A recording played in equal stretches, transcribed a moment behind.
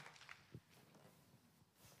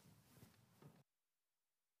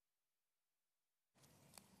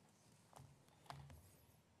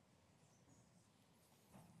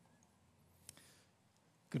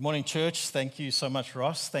Good morning, church. Thank you so much,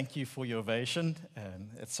 Ross. Thank you for your ovation.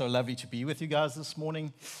 It's so lovely to be with you guys this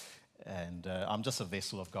morning. And I'm just a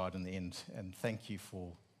vessel of God in the end. And thank you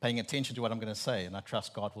for paying attention to what I'm going to say. And I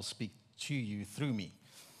trust God will speak to you through me.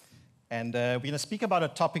 And we're going to speak about a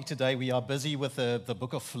topic today. We are busy with the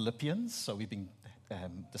book of Philippians. So we've been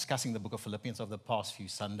discussing the book of Philippians over the past few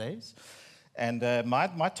Sundays. And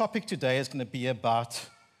my topic today is going to be about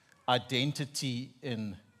identity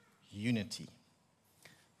in unity,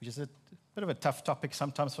 which is a bit of a tough topic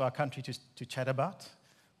sometimes for our country to chat about.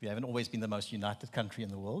 We haven't always been the most united country in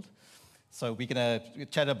the world. So we're going to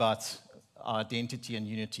chat about our identity and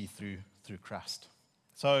unity through Christ.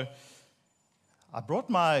 So I brought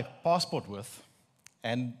my passport with,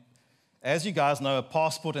 and as you guys know, a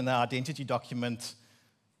passport and an identity document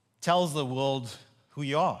tells the world who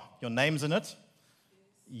you are. Your name's in it,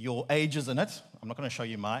 your age is in it. I'm not going to show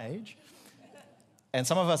you my age. And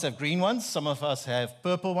some of us have green ones, some of us have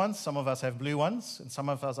purple ones, some of us have blue ones, and some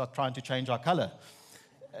of us are trying to change our color.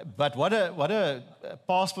 But what a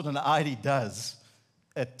passport and an ID does,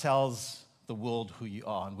 it tells the world who you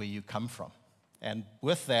are and where you come from. And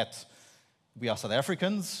with that, we are South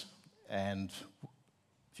Africans, and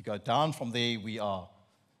if you go down from there, we are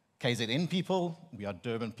KZN people, we are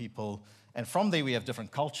Durban people, and from there we have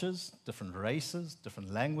different cultures, different races,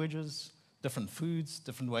 different languages, different foods,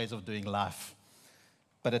 different ways of doing life.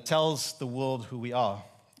 But it tells the world who we are.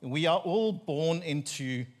 We are all born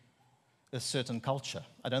into a certain culture.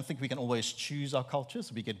 I don't think we can always choose our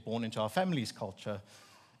cultures. We get born into our family's culture,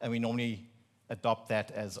 and we normally adopt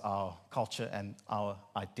that as our culture and our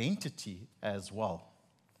identity as well.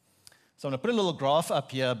 So I'm going to put a little graph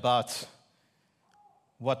up here about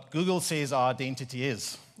what Google says our identity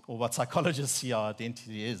is, or what psychologists see our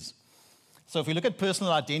identity is. So if we look at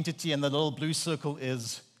personal identity, and the little blue circle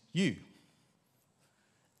is you.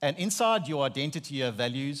 And inside your identity, you have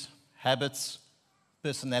values, habits,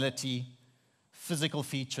 personality, physical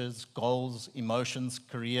features, goals, emotions,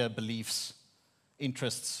 career, beliefs,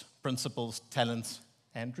 interests, principles, talents,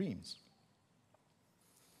 and dreams.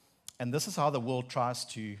 And this is how the world tries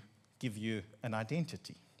to give you an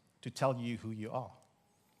identity, to tell you who you are.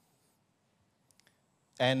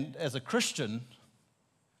 And as a Christian,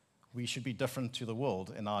 we should be different to the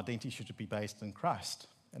world, and our identity should be based in Christ.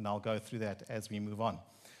 And I'll go through that as we move on.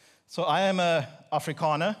 So I am an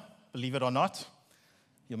Afrikaner, believe it or not.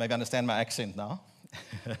 You'll maybe understand my accent now.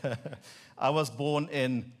 I was born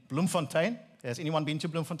in Bloemfontein. Has anyone been to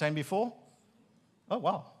Bloemfontein before? Oh,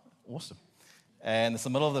 wow. Awesome. And it's the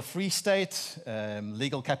middle of the Free State,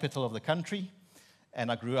 legal capital of the country. And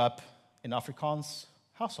I grew up in Afrikaans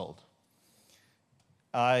household.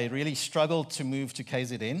 I really struggled to move to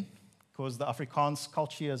KZN because the Afrikaans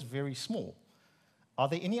culture is very small. Are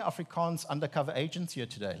there any Afrikaans undercover agents here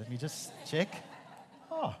today? Let me just check.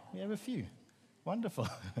 Oh, we have a few. Wonderful.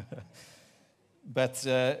 But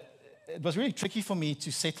it was really tricky for me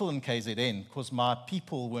to settle in KZN because my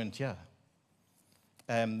people weren't here.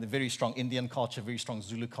 The very strong Indian culture, very strong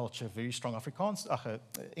Zulu culture, very strong Afrikaans,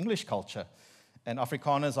 English culture. And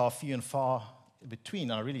Afrikaners are few and far between,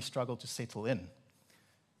 and I really struggled to settle in.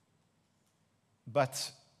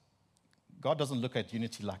 But God doesn't look at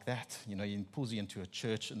unity like that. You know, He pulls you into a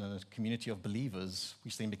church and a community of believers,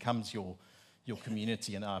 which then becomes your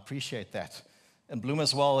community, and I appreciate that. And Bloem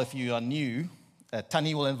as well, if you are new,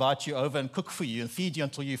 Tanny will invite you over and cook for you and feed you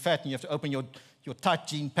until you're fat, and you have to open your tight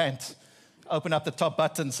jean pant, open up the top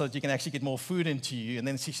button so that you can actually get more food into you, and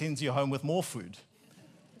then she sends you home with more food.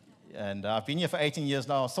 And I've been here for 18 years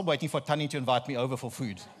now. I'm still waiting for Tanny to invite me over for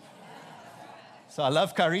food. So I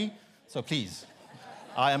love curry, so please.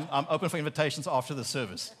 I'm open for invitations after the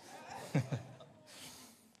service.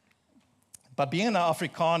 But being an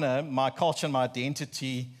Afrikaner, my culture and my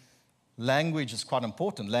identity, language is quite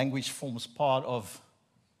important. Language forms part of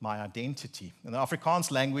my identity. And the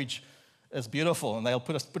Afrikaans language is beautiful, and they'll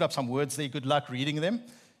put up some words there. Good luck reading them.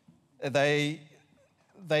 They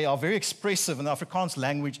are very expressive, and the Afrikaans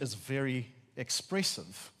language is very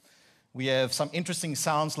expressive. We have some interesting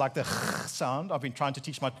sounds like the sound. I've been trying to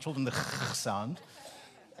teach my children the sound.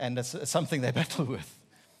 And it's something they battle with.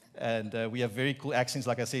 And we have very cool accents,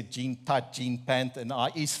 like I said, tight jean pant, and I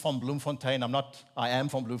is from Bloemfontein. I am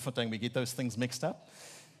from Bloemfontein. We get those things mixed up.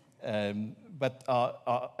 But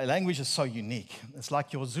our language is so unique. It's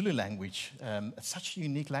like your Zulu language. It's such a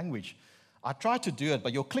unique language. I try to do it,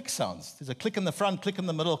 but your click sounds. There's a click in the front, click in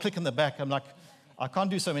the middle, click in the back. I'm like, I can't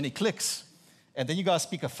do so many clicks. And then you guys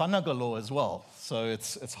speak a Fanagalo as well. So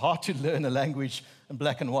it's hard to learn a language in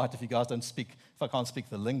black and white if I can't speak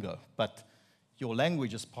the lingo. But your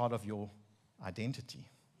language is part of your identity.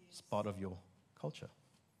 It's part of your culture.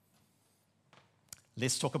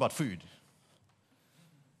 Let's talk about food.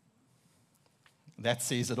 That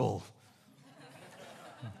says it all.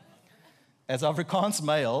 As Afrikaans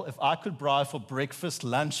male, if I could bribe for breakfast,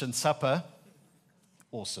 lunch, and supper,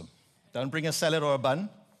 awesome. Don't bring a salad or a bun,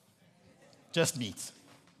 just meat.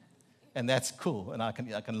 And that's cool, and I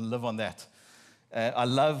can live on that. I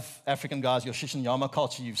love African guys, your shish and yama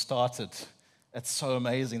culture you've started. It's so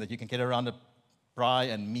amazing that you can get around a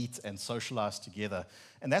braai and meat and socialize together.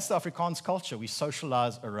 And that's the Afrikaans culture. We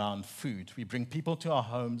socialize around food. We bring people to our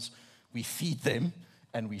homes, we feed them,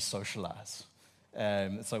 and we socialize.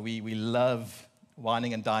 So we love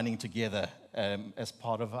wining and dining together as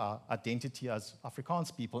part of our identity as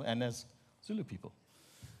Afrikaans people and as Zulu people.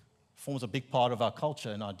 Forms a big part of our culture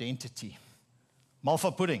and identity.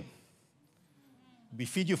 Malva pudding. We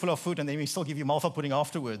feed you full of food and then we still give you malva pudding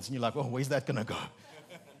afterwards. And you're like, oh, where's that going to go?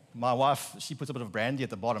 My wife, she puts a bit of brandy at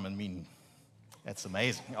the bottom. And I mean, that's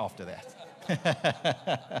amazing after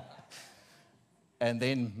that. And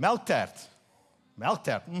then melktert.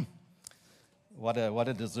 Melktert. What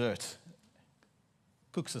a dessert.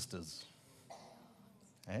 Koeksisters.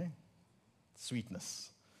 Eh? Sweetness.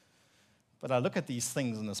 But I look at these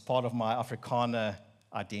things and as part of my Afrikaner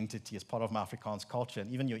identity, as part of my Afrikaans culture,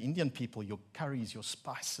 and even your Indian people, your curries, your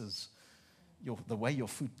spices, the way your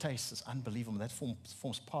food tastes is unbelievable. That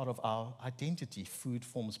forms part of our identity. Food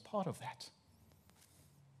forms part of that.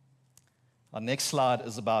 Our next slide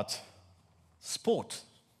is about sport.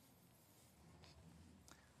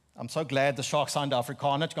 I'm so glad the Sharks signed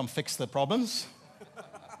Afrikaner to come fix the problems.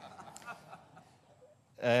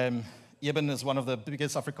 Eben is one of the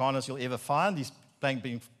biggest Afrikaners you'll ever find. He's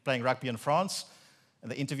been playing rugby in France,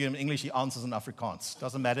 and they interview him in English, he answers in Afrikaans.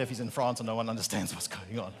 Doesn't matter if he's in France and no one understands what's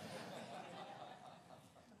going on.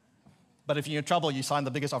 But if you're in trouble, you sign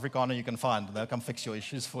the biggest Afrikaner you can find, and they'll come fix your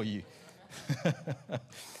issues for you.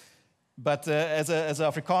 But as an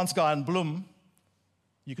Afrikaans guy in Bloem,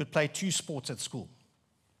 you could play 2 sports at school,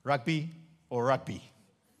 rugby or rugby.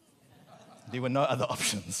 There were no other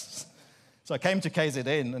options. So I came to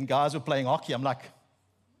KZN, and guys were playing hockey. I'm like,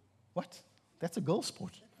 what? That's a girl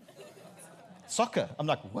sport. Soccer. I'm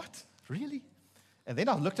like, what? Really? And then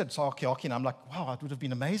I looked at hockey, and I'm like, wow, it would have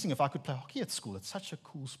been amazing if I could play hockey at school. It's such a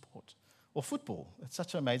cool sport. Or football. It's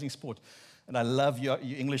such an amazing sport. And I love you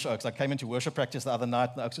English Oaks. I came into worship practice the other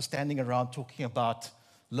night, and the Oaks were standing around talking about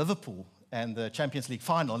Liverpool and the Champions League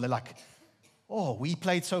final. And they're like, oh, we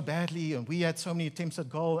played so badly, and we had so many attempts at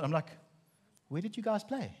goal. And I'm like, where did you guys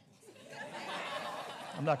play?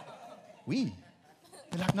 I'm like, we?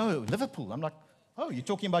 They're like, no, Liverpool. I'm like, oh, you're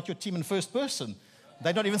talking about your team in first person.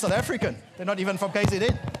 They're not even South African. They're not even from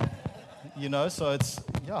KZN. You know, so it's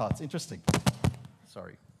interesting.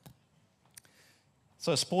 Sorry.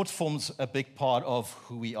 So sport forms a big part of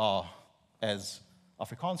who we are as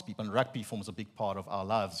Afrikaans people, and rugby forms a big part of our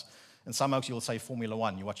lives. And some folks, you'll say Formula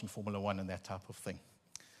One. You're watching Formula One and that type of thing.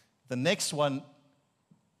 The next one...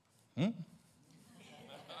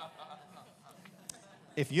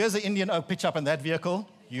 If you're an Indian oak pitch up in that vehicle,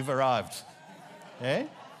 you've arrived. Okay?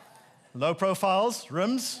 Low profiles,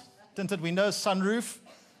 rims, tinted windows, sunroof,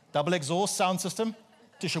 double exhaust, sound system,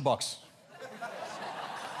 tissue box.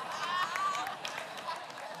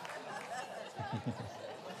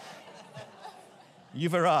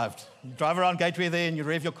 You've arrived. You drive around Gateway there and you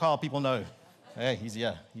rev your car, people know. Hey, he's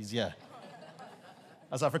here.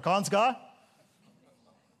 As Afrikaans guy,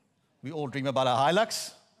 we all dream about a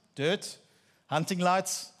Hilux, dirt, hunting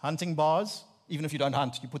lights, hunting bars. Even if you don't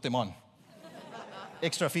hunt, you put them on.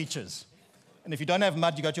 Extra features. And if you don't have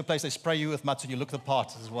mud, you go to your place, they spray you with mud so you look the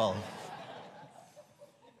part as well.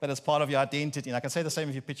 But it's part of your identity. And I can say the same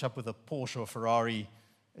if you pitch up with a Porsche or Ferrari.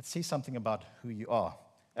 It says something about who you are.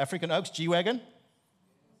 African Oaks, G-Wagon.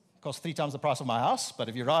 Costs 3 times the price of my house. But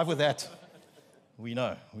if you arrive with that, we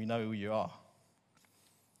know who you are.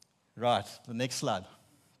 Right, the next slide.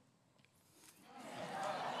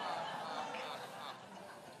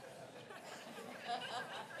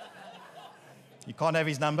 You can't have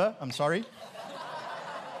his number, I'm sorry.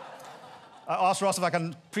 I asked Ross if I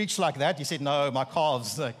can preach like that. He said, no, my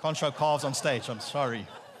calves, I can't show calves on stage, I'm sorry.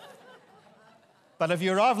 But if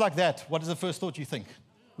you arrive like that, what is the first thought you think?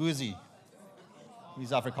 Who is he?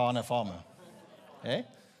 He's Afrikaner farmer. Eh?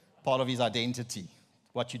 Part of his identity.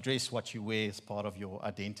 What you dress, what you wear is part of your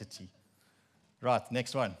identity. Right,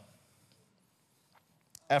 next one.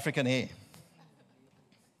 African hair.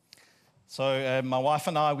 So my wife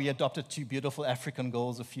and I, we adopted 2 beautiful African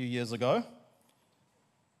girls a few years ago.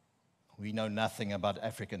 We know nothing about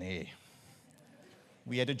African hair.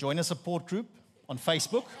 We had to join a support group on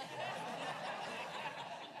Facebook.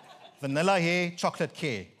 Vanilla hair, chocolate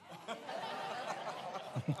care.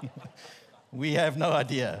 We have no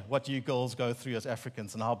idea what you girls go through as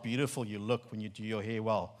Africans and how beautiful you look when you do your hair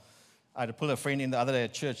well. I had to pull a friend in the other day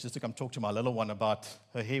at church just to come talk to my little one about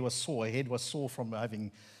her hair was sore. Her head was sore from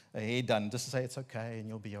having her hair done, just to say it's okay and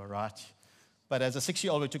you'll be all right. But as a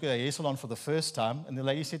 6-year-old, we took her to a hair salon for the first time, and the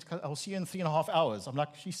lady said, I'll see you in 3.5 hours. I'm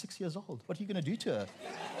like, she's 6 years old. What are you going to do to her?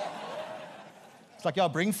 It's like, yeah,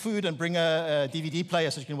 bring food and bring a DVD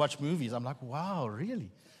player so you can watch movies. I'm like, wow,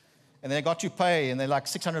 really? And they got to pay, and they're like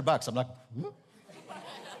 $600. I'm like,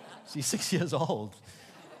 she's 6 years old.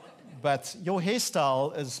 But your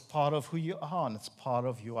hairstyle is part of who you are, and it's part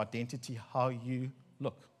of your identity, how you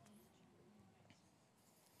look.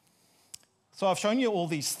 So I've shown you all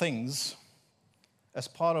these things as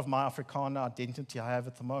part of my Afrikaner identity I have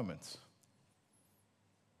at the moment.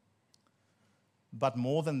 But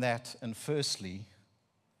more than that, and firstly,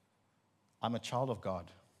 I'm a child of God.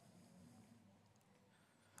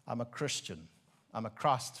 I'm a Christian. I'm a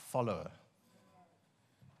Christ follower.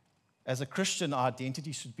 As a Christian, our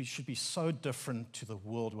identity should be so different to the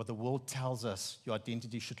world, what the world tells us your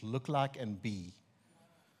identity should look like and be.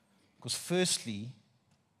 Because firstly,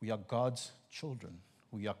 we are God's children.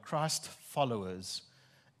 We are Christ followers.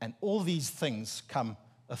 And all these things come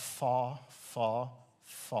a far, far,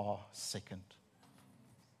 far second.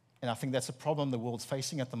 And I think that's a problem the world's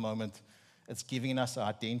facing at the moment. It's giving us our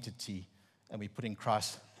identity, and we're putting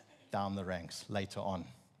Christ down the ranks later on.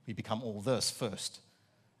 We become all this first,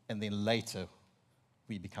 and then later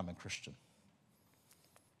we become a Christian.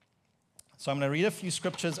 So I'm going to read a few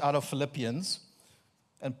scriptures out of Philippians.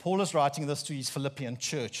 And Paul is writing this to his Philippian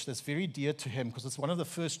church that's very dear to him because it's one of the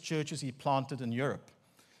first churches he planted in Europe.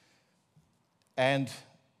 And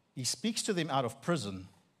he speaks to them out of prison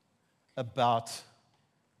about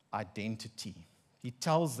identity. He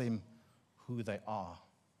tells them who they are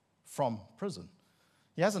from prison.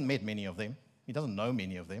 He hasn't met many of them. He doesn't know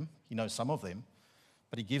many of them. He knows some of them.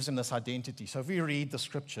 But he gives them this identity. So if we read the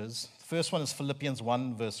scriptures, the first one is Philippians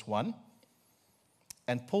 1, verse 1.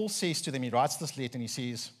 And Paul says to them, he writes this letter and he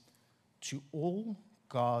says, to all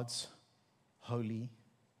God's holy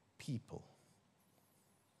people.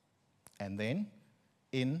 And then,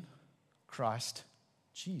 in Christ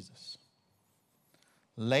Jesus.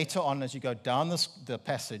 Later on, as you go down the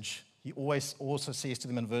passage, he always also says to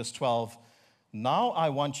them in verse 12, now I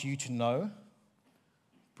want you to know,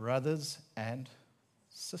 brothers and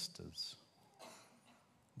sisters,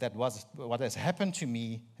 that what has happened to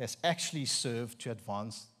me has actually served to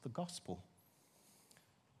advance the gospel.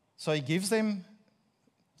 So he gives them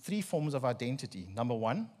 3 forms of identity. Number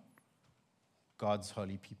 1, God's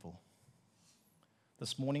holy people.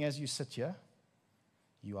 This morning as you sit here,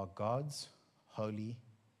 you are God's holy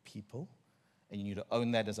people, and you need to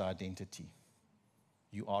own that as identity.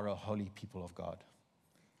 You are a holy people of God.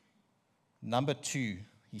 Number 2,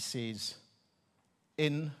 he says,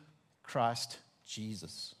 in Christ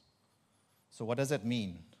Jesus. So what does that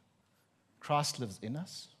mean? Christ lives in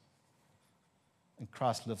us, and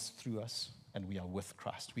Christ lives through us, and we are with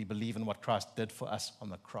Christ. We believe in what Christ did for us on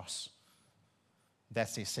the cross.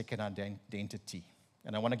 That's their second identity.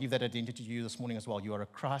 And I want to give that identity to you this morning as well. You are a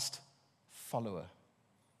Christ follower.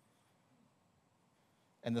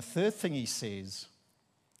 And the third thing he says,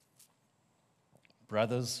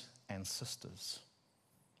 brothers and sisters.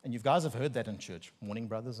 And you guys have heard that in church. Morning,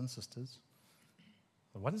 brothers and sisters.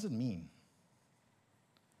 But what does it mean?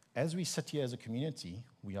 As we sit here as a community,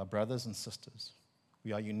 we are brothers and sisters.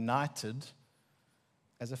 We are united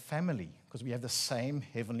as a family because we have the same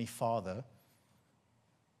Heavenly Father.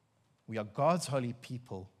 We are God's holy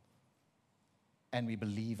people, and we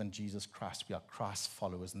believe in Jesus Christ. We are Christ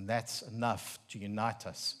followers, and that's enough to unite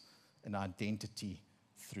us in our identity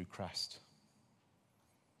through Christ.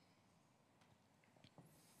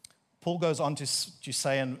 Paul goes on to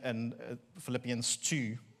say in Philippians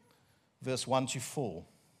 2, verse 1 to 4,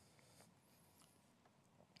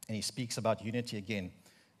 and he speaks about unity again.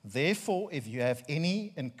 Therefore, if you have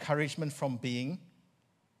any encouragement from being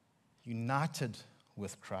united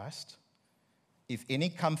with Christ, if any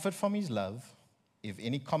comfort from his love, if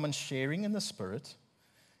any common sharing in the Spirit,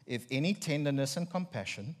 if any tenderness and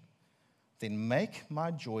compassion, then make my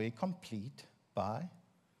joy complete by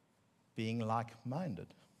being like-minded,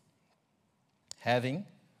 having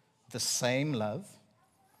the same love,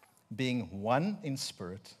 being one in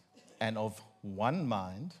spirit and of one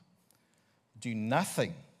mind. Do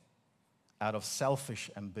nothing out of selfish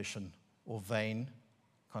ambition or vain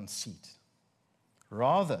conceit.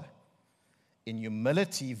 Rather, in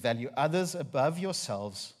humility, value others above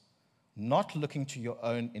yourselves, not looking to your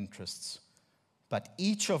own interests, but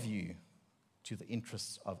each of you to the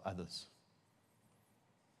interests of others.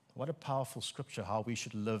 What a powerful scripture, how we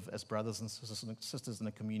should live as brothers and sisters in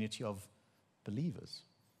a community of believers.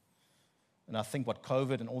 And I think what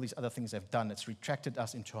COVID and all these other things have done, it's retracted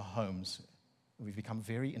us into our homes. We've become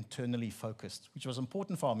very internally focused, which was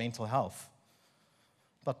important for our mental health.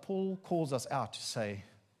 But Paul calls us out to say,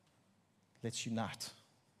 let's unite.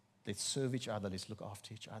 Let's serve each other. Let's look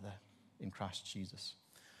after each other in Christ Jesus.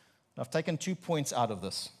 And I've taken 2 points out of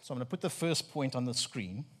this. So I'm going to put the first point on the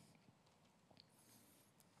screen.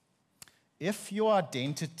 If your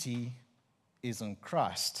identity is in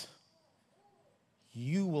Christ,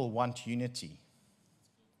 you will want unity.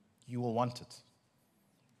 You will want it.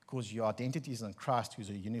 Because your identity is in Christ, who's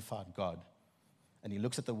a unified God. And he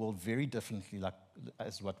looks at the world very differently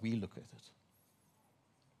as what we look at it.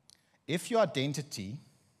 If your identity,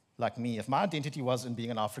 like me, if my identity was in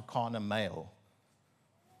being an Afrikaner male,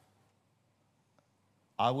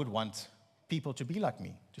 I would want people to be like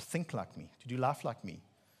me, to think like me, to do life like me.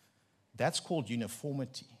 That's called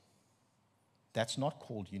uniformity. That's not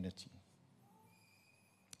called unity.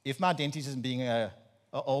 If my identity is in being an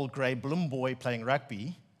old grey bloom boy playing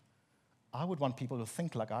rugby, I would want people to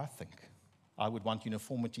think like I think. I would want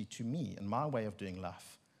uniformity to me and my way of doing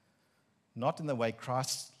life, not in the way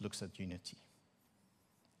Christ looks at unity.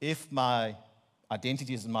 If my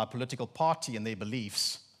identity is in my political party and their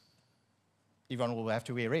beliefs, everyone will have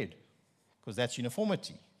to wear red, because that's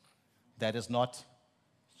uniformity. That is not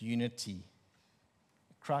unity,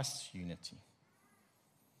 Christ's unity.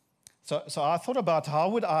 So I thought about how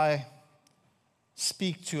would I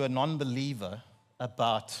speak to a non-believer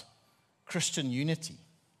about Christian unity.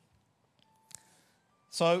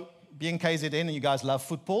 So being KZN and you guys love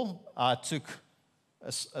football, I took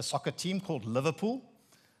a soccer team called Liverpool.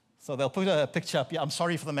 So they'll put a picture up here. I'm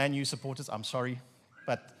sorry for the Man U supporters. I'm sorry.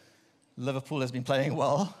 But Liverpool has been playing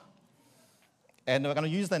well. And we're going to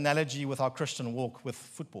use the analogy with our Christian walk with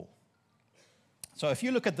football. So if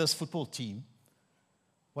you look at this football team,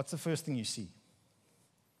 what's the first thing you see?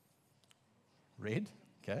 Red,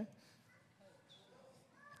 okay.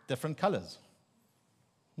 Different colors.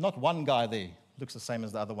 Not one guy there looks the same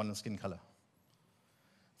as the other one in skin color.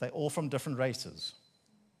 They're all from different races.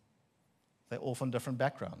 They're all from different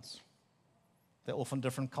backgrounds. They're all from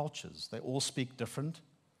different cultures. They all speak different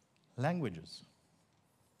languages.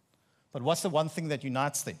 But what's the one thing that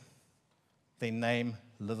unites them? They name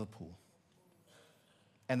Liverpool.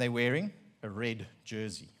 And they're wearing a red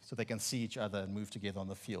jersey so they can see each other and move together on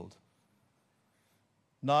the field.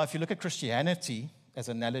 Now, if you look at Christianity as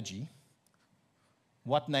an analogy,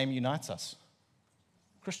 what name unites us?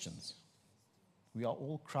 Christians. We are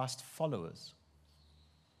all Christ followers.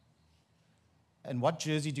 And what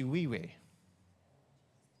jersey do we wear?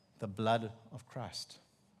 The blood of Christ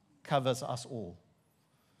covers us all.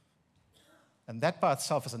 And that by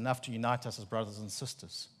itself is enough to unite us as brothers and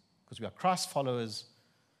sisters, because we are Christ followers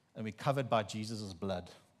and we're covered by Jesus' blood,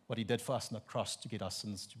 what he did for us on the cross to get our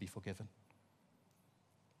sins to be forgiven.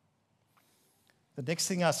 The next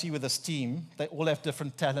thing I see with this team, they all have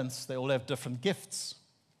different talents, they all have different gifts.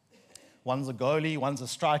 One's a goalie, one's a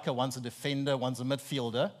striker, one's a defender, one's a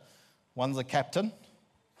midfielder, one's a captain.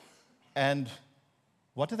 And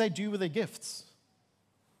what do they do with their gifts?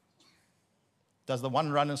 Does the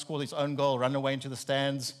one run and score his own goal, run away into the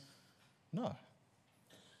stands? No.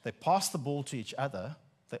 They pass the ball to each other.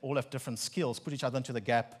 They all have different skills, put each other into the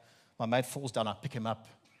gap. My mate falls down, I pick him up.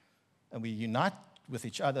 And we unite with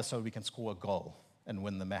each other so we can score a goal and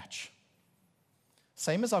win the match.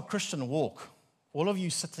 Same as our Christian walk. All of you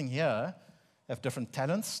sitting here have different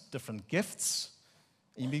talents, different gifts.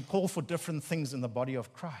 And you've been called for different things in the body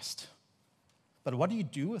of Christ. But what do you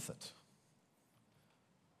do with it?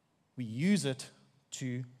 We use it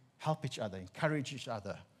to help each other, encourage each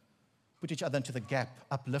other, put each other into the gap,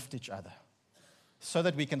 uplift each other, so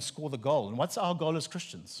that we can score the goal. And what's our goal as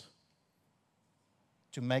Christians?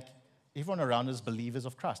 To make everyone around us believers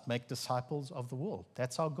of Christ, make disciples of the world.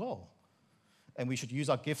 That's our goal. And we should use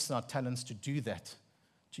our gifts and our talents to do that,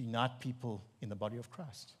 to unite people in the body of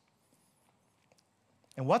Christ.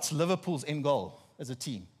 And what's Liverpool's end goal as a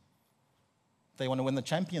team? They want to win the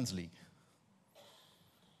Champions League.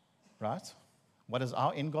 Right? What is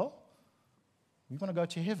our end goal? We want to go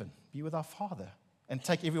to heaven, be with our Father, and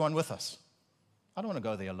take everyone with us. I don't want to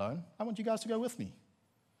go there alone. I want you guys to go with me.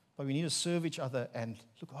 But we need to serve each other and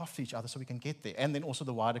look after each other so we can get there. And then also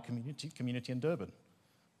the wider community in Durban.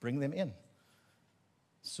 Bring them in.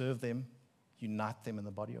 Serve them, unite them in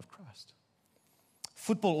the body of Christ.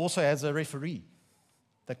 Football also has a referee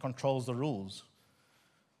that controls the rules.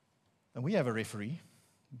 And we have a referee.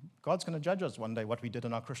 God's going to judge us one day what we did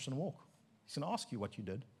in our Christian walk. He's going to ask you what you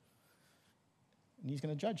did. And he's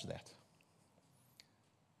going to judge that.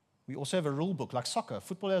 We also have a rule book, like soccer.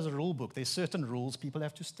 Football has a rule book. There's certain rules people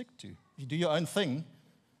have to stick to. If you do your own thing,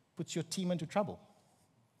 it puts your team into trouble.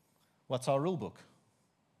 What's our rule book?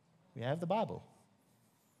 We have the Bible.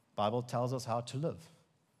 The Bible tells us how to live.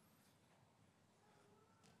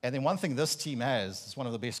 And then one thing this team has is one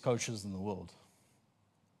of the best coaches in the world.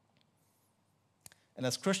 And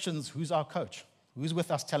as Christians, who's our coach? Who's with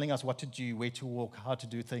us telling us what to do, where to walk, how to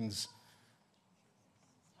do things?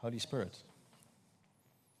 Holy Spirit.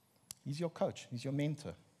 He's your coach. He's your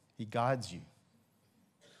mentor. He guides you.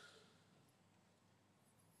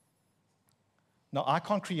 Now, I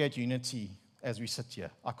can't create unity as we sit here.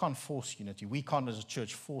 I can't force unity. We can't, as a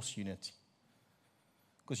church, force unity.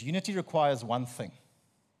 Because unity requires one thing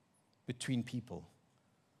between people,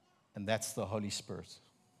 and that's the Holy Spirit.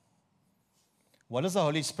 What does the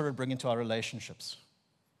Holy Spirit bring into our relationships?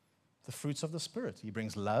 The fruits of the Spirit. He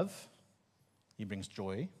brings love. He brings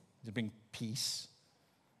joy. He brings peace,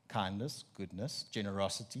 kindness, goodness,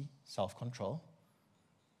 generosity, self-control.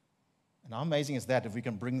 And how amazing is that if we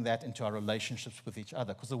can bring that into our relationships with each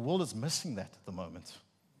other? Because the world is missing that at the moment.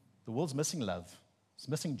 The world's missing love. It's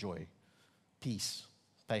missing joy, peace,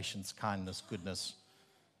 patience, kindness, goodness.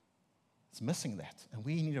 It's missing that. And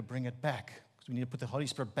we need to bring it back because we need to put the Holy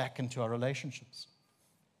Spirit back into our relationships.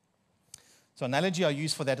 So an analogy I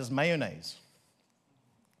use for that is mayonnaise.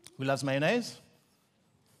 Who loves mayonnaise?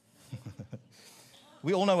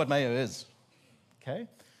 We all know what mayo is, okay?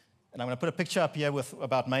 And I'm going to put a picture up here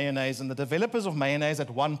about mayonnaise. And the developers of mayonnaise had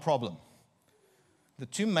one problem. The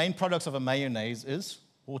two main products of a mayonnaise is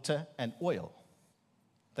water and oil.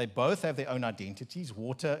 They both have their own identities.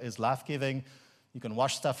 Water is life-giving. You can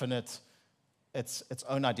wash stuff in it. It's its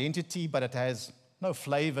own identity, but it has no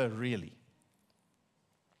flavor, really.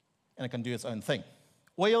 And it can do its own thing.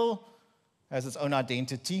 Oil has its own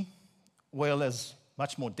identity. Oil is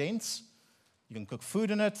much more dense. You can cook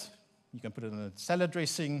food in it. You can put it in a salad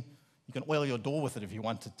dressing. You can oil your door with it if you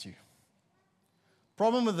wanted to.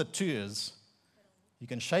 Problem with the two is you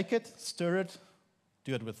can shake it, stir it,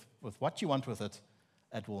 do it with what you want with it.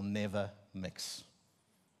 It will never mix.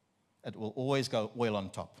 It will always go oil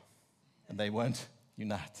on top, and they won't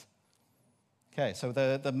unite. Okay, so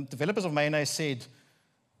the developers of mayonnaise said,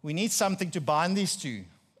 we need something to bind these two,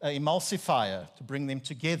 an emulsifier to bring them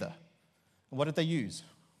together. And what did they use?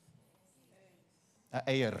 An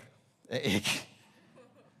egg.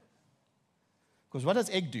 Because what does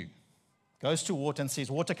egg do? Goes to water and says,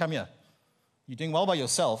 water, come here. You're doing well by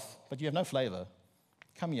yourself, but you have no flavor.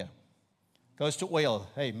 Come here. Goes to oil.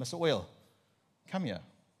 Hey, Mr. Oil, come here.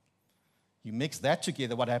 You mix that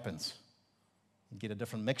together, what happens? You get a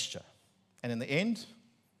different mixture. And in the end,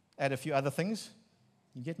 add a few other things,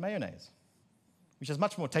 you get mayonnaise, which is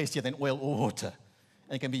much more tastier than oil or water.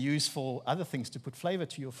 And it can be used for other things to put flavor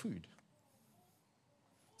to your food.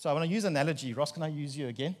 So I want to use an analogy. Ross, can I use you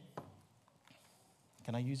again?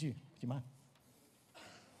 Can I use you? Do you mind?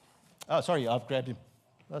 Oh, sorry, I've grabbed him.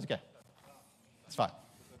 That's okay. It's fine.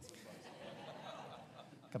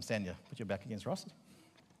 Come stand here. Put your back against Ross.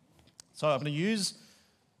 So I'm going to use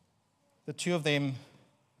the two of them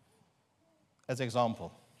as an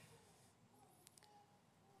example.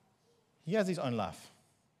 He has his own life.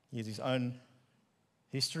 He has his own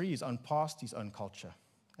history, his own past, his own culture.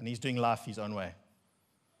 And he's doing life his own way.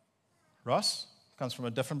 Ross comes from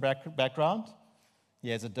a different background. He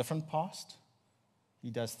has a different past.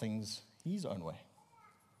 He does things his own way.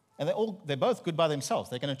 And they're both good by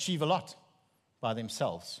themselves. They can achieve a lot by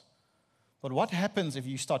themselves. But what happens if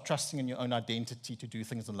you start trusting in your own identity to do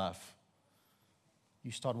things in life?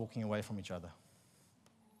 You start walking away from each other.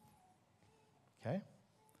 Okay?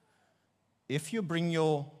 If you bring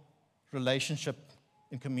your relationship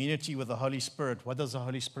in community with the Holy Spirit, what does the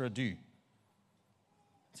Holy Spirit do?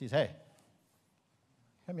 He says, hey,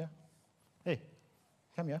 come here. Hey,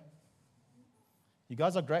 come here. You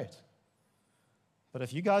guys are great. But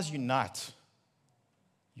if you guys unite,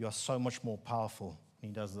 you are so much more powerful. And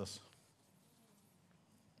he does this.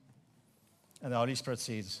 And the Holy Spirit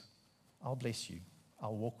says, I'll bless you.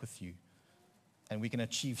 I'll walk with you. And we can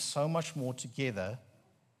achieve so much more together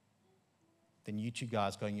than you two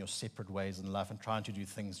guys going your separate ways in life and trying to do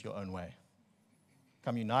things your own way.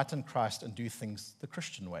 Come unite in Christ and do things the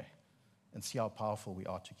Christian way and see how powerful we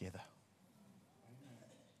are together.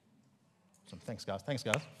 So thanks, guys. Thanks,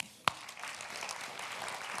 guys.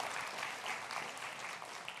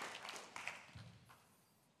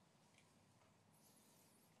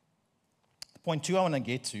 Point two I want to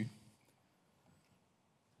get to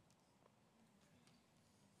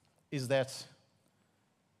is that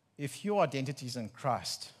if your identity is in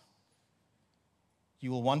Christ,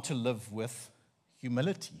 you will want to live with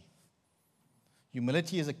humility.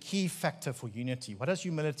 Humility is a key factor for unity. What does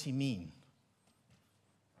humility mean?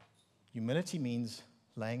 Humility means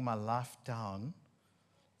laying my life down,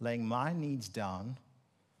 laying my needs down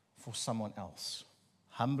for someone else,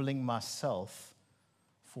 humbling myself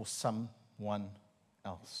for someone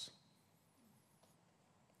else.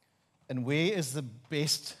 And where is the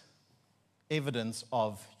best evidence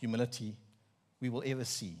of humility we will ever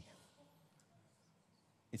see?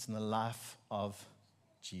 It's in the life of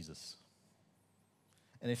Jesus.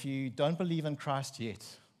 And if you don't believe in Christ yet,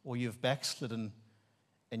 or you've backslidden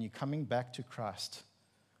and you're coming back to Christ,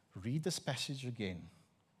 read this passage again.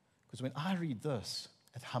 Because when I read this,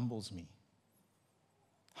 it humbles me.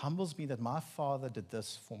 Humbles me that my Father did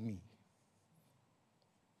this for me.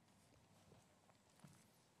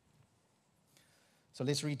 So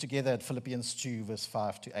let's read together at Philippians 2, verse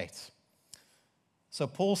 5 to 8. So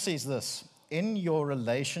Paul says this, in your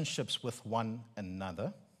relationships with one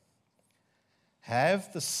another,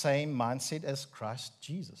 have the same mindset as Christ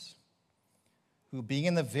Jesus, who being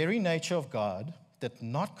in the very nature of God, did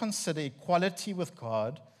not consider equality with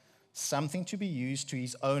God something to be used to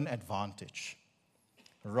his own advantage.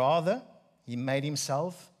 Rather, he made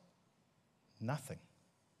himself nothing.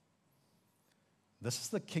 This is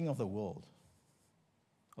the King of the world,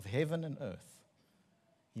 of heaven and earth.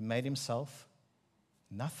 He made himself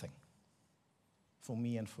nothing for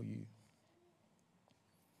me and for you.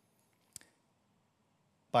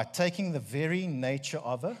 By taking the very nature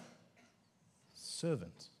of a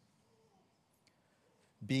servant,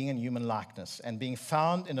 being in human likeness, and being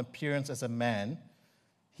found in appearance as a man,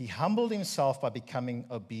 he humbled himself by becoming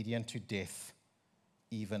obedient to death,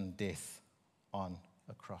 even death on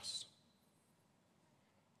a cross.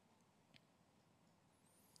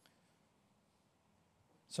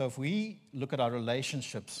 So if we look at our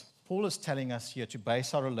relationships, Paul is telling us here to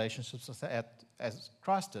base our relationships as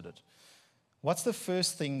Christ did it. What's the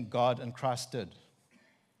first thing God and Christ did?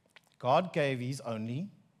 God gave his only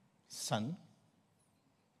Son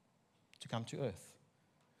to come to earth.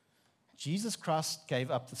 Jesus Christ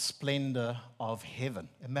gave up the splendor of heaven.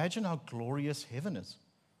 Imagine how glorious heaven is.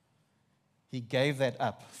 He gave that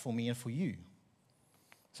up for me and for you.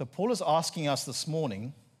 So Paul is asking us this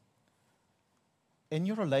morning, in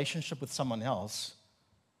your relationship with someone else,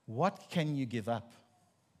 what can you give up?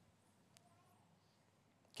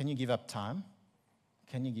 Can you give up time?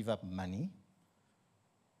 Can you give up money?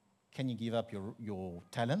 Can you give up your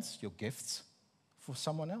talents, your gifts for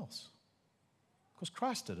someone else? Because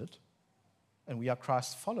Christ did it, and we are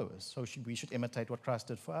Christ's followers, so we should imitate what Christ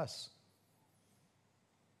did for us.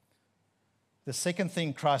 The second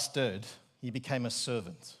thing Christ did, he became a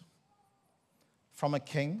servant. From a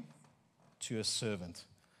king to a servant.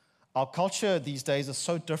 Our culture these days is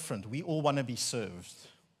so different. We all want to be served.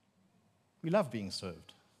 We love being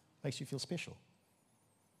served. Makes you feel special.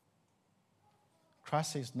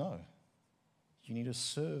 Christ says, no. You need to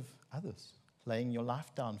serve others, laying your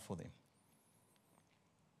life down for them.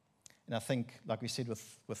 And I think, like we said,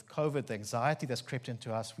 with COVID, the anxiety that's crept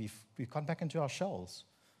into us, we've gone back into our shells.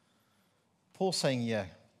 Paul's saying, yeah,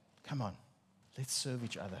 come on, let's serve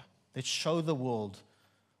each other. Let's show the world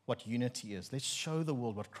what unity is. Let's show the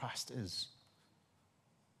world what Christ is.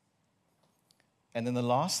 And then the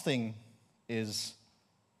last thing is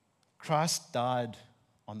Christ died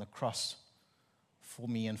on the cross for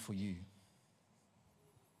me and for you,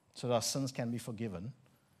 so that our sins can be forgiven.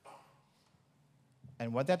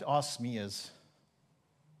 And what that asks me is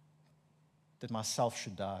that myself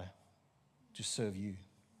should die to serve you.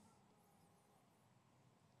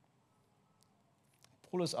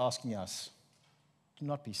 Paul is asking us, do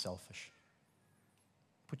not be selfish.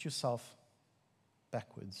 Put yourself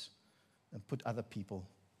backwards and put other people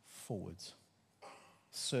forwards.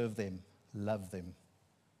 Serve them, love them,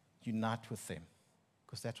 unite with them,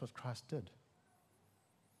 because that's what Christ did.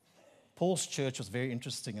 Paul's church was very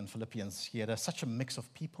interesting in Philippians. He had such a mix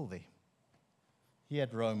of people there. He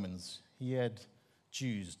had Romans, he had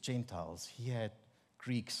Jews, Gentiles, he had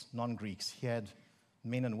Greeks, non-Greeks, he had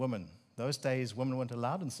men and women. Those days, women weren't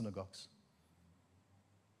allowed in synagogues.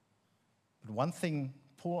 But one thing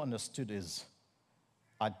Paul understood is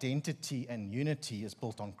identity and unity is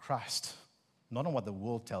built on Christ, not on what the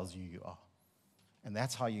world tells you you are. And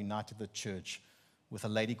that's how he united the church with a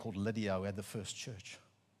lady called Lydia who had the first church.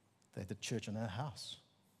 They had the church in her house.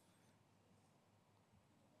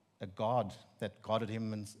 A guard that guarded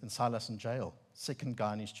him and Silas in jail, second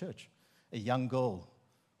guy in his church. A young girl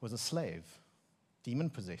was a slave,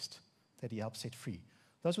 demon-possessed, that he helped set free.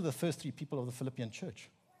 Those were the first three people of the Philippian church.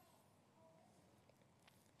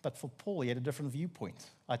 But for Paul, he had a different viewpoint.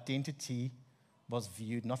 Identity was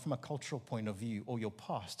viewed not from a cultural point of view or your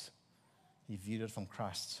past. He viewed it from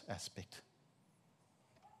Christ's aspect.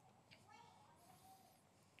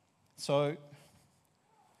 So,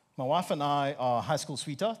 my wife and I are high school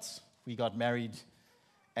sweethearts. We got married,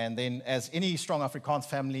 and then as any strong Afrikaans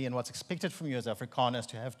family, and what's expected from you as Afrikaners,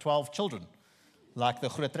 to have 12 children, like the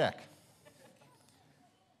Groot Trek.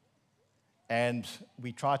 And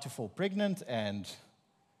we tried to fall pregnant, and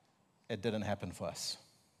it didn't happen for us.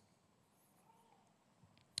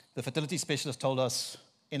 The fertility specialist told us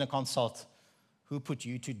in a consult, "Who put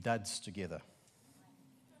you two duds together?"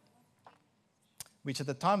 Which at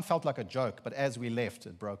the time felt like a joke, but as we left,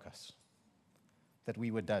 it broke us. That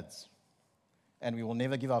we were duds. And we will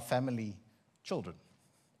never give our family children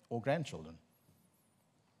or grandchildren.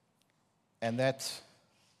 And that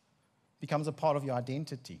becomes a part of your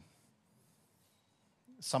identity.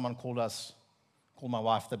 Someone called my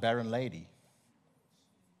wife the barren lady.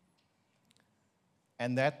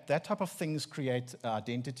 And that type of things create an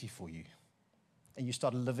identity for you. And you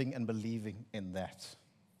start living and believing in that.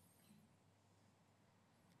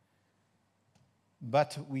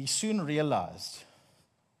 But we soon realized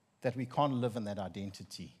that we can't live in that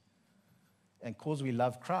identity. And because we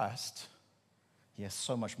love Christ, He has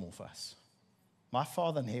so much more for us. My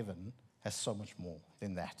Father in heaven has so much more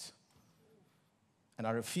than that. And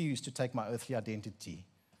I refuse to take my earthly identity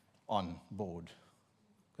on board,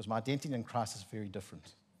 because my identity in Christ is very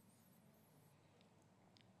different.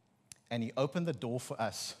 And He opened the door for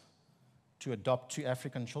us to adopt 2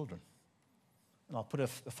 African children. And I'll put a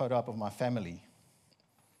photo up of my family.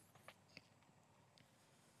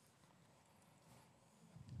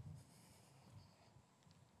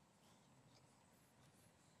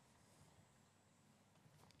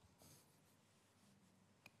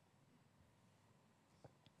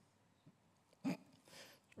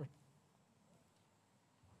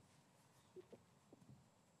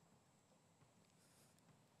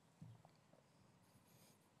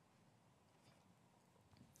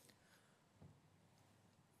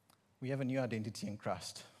 We have a new identity in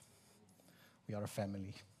Christ. We are a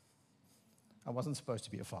family. I wasn't supposed to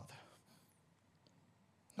be a father,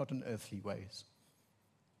 not in earthly ways.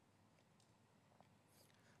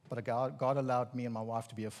 But God allowed me and my wife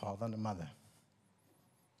to be a father and a mother,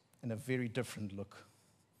 in a very different look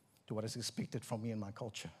to what is expected from me in my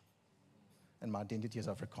culture and my identity as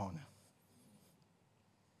Afrikaner.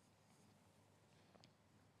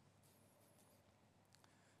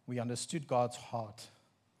 We understood God's heart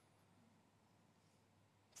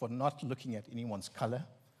for not looking at anyone's color,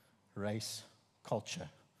 race, culture,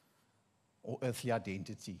 or earthly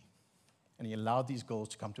identity. And He allowed these girls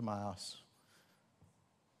to come to my house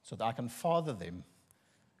so that I can father them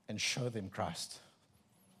and show them Christ.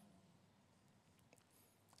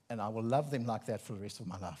 And I will love them like that for the rest of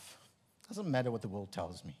my life. Doesn't matter what the world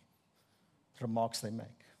tells me, the remarks they make.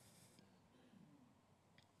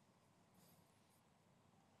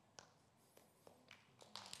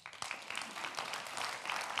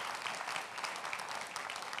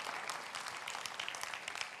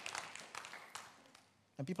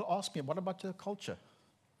 And people ask me, what about your culture?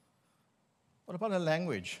 What about her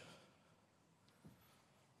language?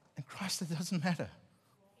 And Christ, it doesn't matter.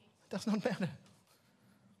 It does not matter.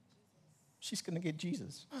 She's going to get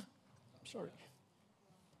Jesus. I'm sorry.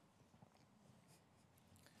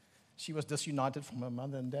 She was disunited from her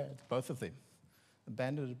mother and dad, both of them,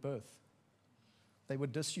 abandoned at birth. They were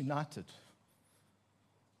disunited.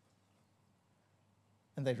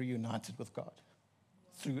 And they reunited with God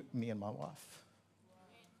through me and my wife.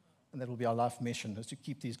 And that will be our life mission, is to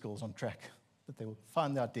keep these girls on track, that they will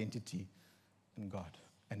find their identity in God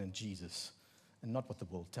and in Jesus, and not what the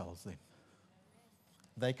world tells them.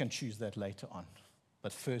 They can choose that later on.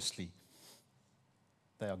 But firstly,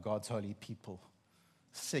 they are God's holy people.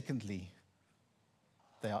 Secondly,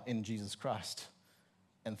 they are in Jesus Christ.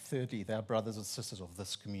 And thirdly, they are brothers and sisters of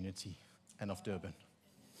this community and of Durban.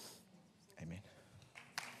 Amen.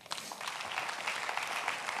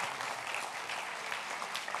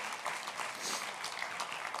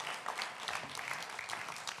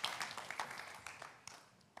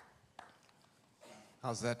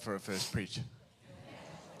 How's that for a first preach?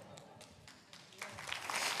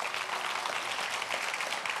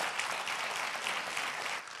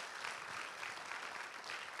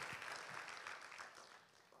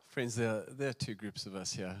 Friends, there are 2 groups of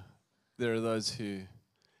us here. There are those who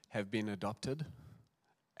have been adopted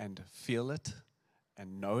and feel it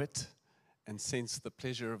and know it and sense the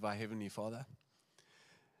pleasure of our Heavenly Father.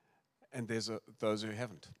 And there's those who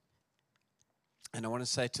haven't. And I want to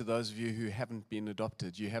say to those of you who haven't been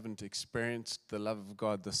adopted, you haven't experienced the love of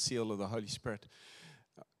God, the seal of the Holy Spirit,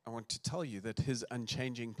 I want to tell you that his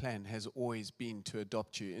unchanging plan has always been to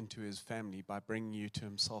adopt you into his family by bringing you to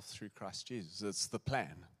himself through Christ Jesus. It's the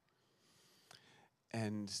plan.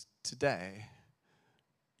 And today,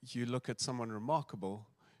 you look at someone remarkable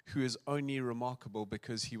who is only remarkable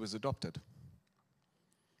because he was adopted.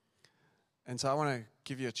 And so I want to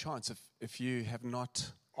give you a chance if you have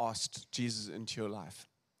not asked Jesus into your life,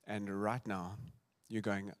 and right now you're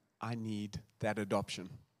going, I need that adoption.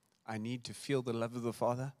 I need to feel the love of the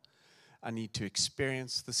Father. I need to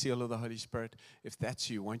experience the seal of the Holy Spirit. If that's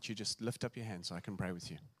you, won't you just lift up your hand so I can pray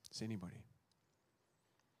with you? Is anybody?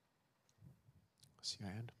 I see your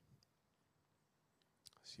hand.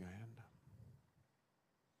 I see your hand.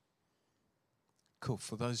 Cool.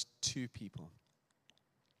 For those two people,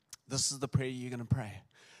 this is the prayer you're going to pray.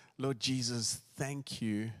 Lord Jesus, thank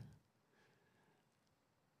you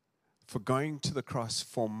for going to the cross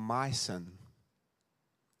for my sin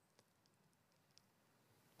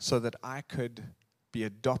so that I could be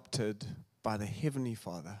adopted by the Heavenly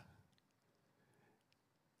Father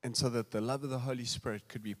and so that the love of the Holy Spirit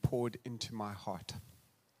could be poured into my heart.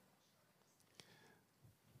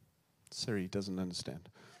 Siri doesn't understand.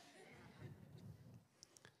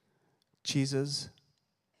 Jesus,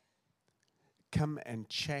 come and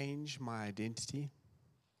change my identity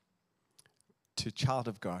to child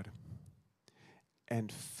of God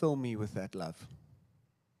and fill me with that love.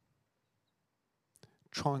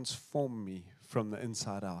 Transform me from the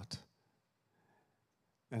inside out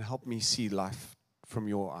and help me see life from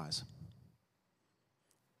your eyes.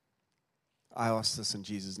 I ask this in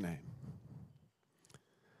Jesus' name.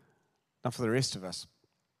 Now for the rest of us,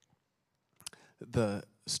 the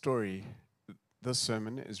story, this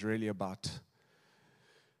sermon is really about,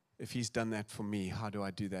 if he's done that for me, how do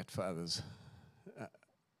I do that for others?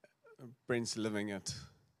 Brent's living it.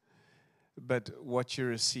 But what you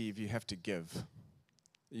receive, you have to give.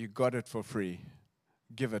 You got it for free.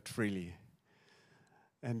 Give it freely.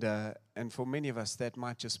 And for many of us, that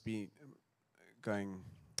might just be going,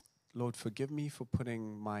 Lord, forgive me for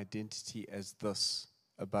putting my identity as this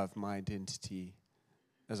above my identity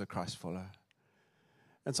as a Christ follower.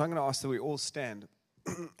 And so I'm going to ask that we all stand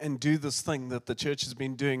and do this thing that the church has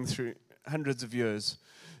been doing through hundreds of years.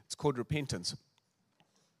 It's called repentance.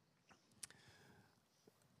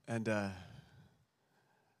 And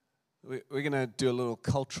we're going to do a little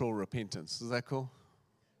cultural repentance. Is that cool?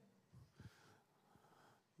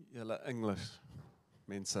 Yeah, English,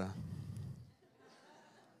 Mensa.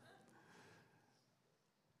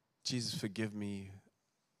 Jesus, forgive me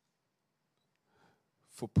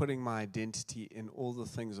for putting my identity in all the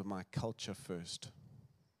things of my culture first.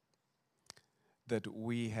 That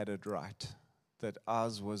we had it right, that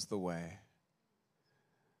ours was the way,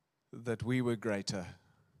 that we were greater.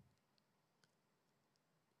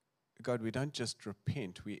 God, we don't just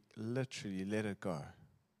repent, we literally let it go.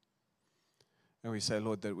 And we say,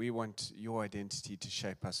 Lord, that we want your identity to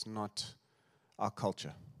shape us, not our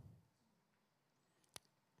culture.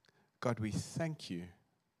 God, we thank you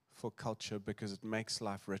for culture because it makes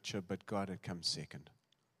life richer, but God, it comes second.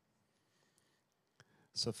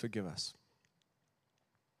 So forgive us.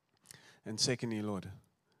 And secondly, Lord,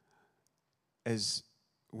 as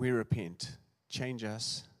we repent, change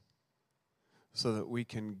us so that we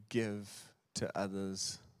can give to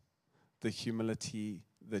others the humility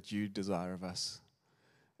that you desire of us,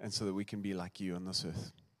 and so that we can be like you on this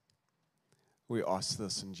earth. We ask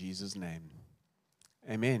this in Jesus' name.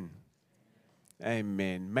 Amen.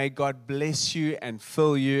 Amen. May God bless you and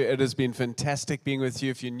fill you. It has been fantastic being with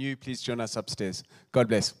you. If you're new, please join us upstairs. God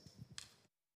bless.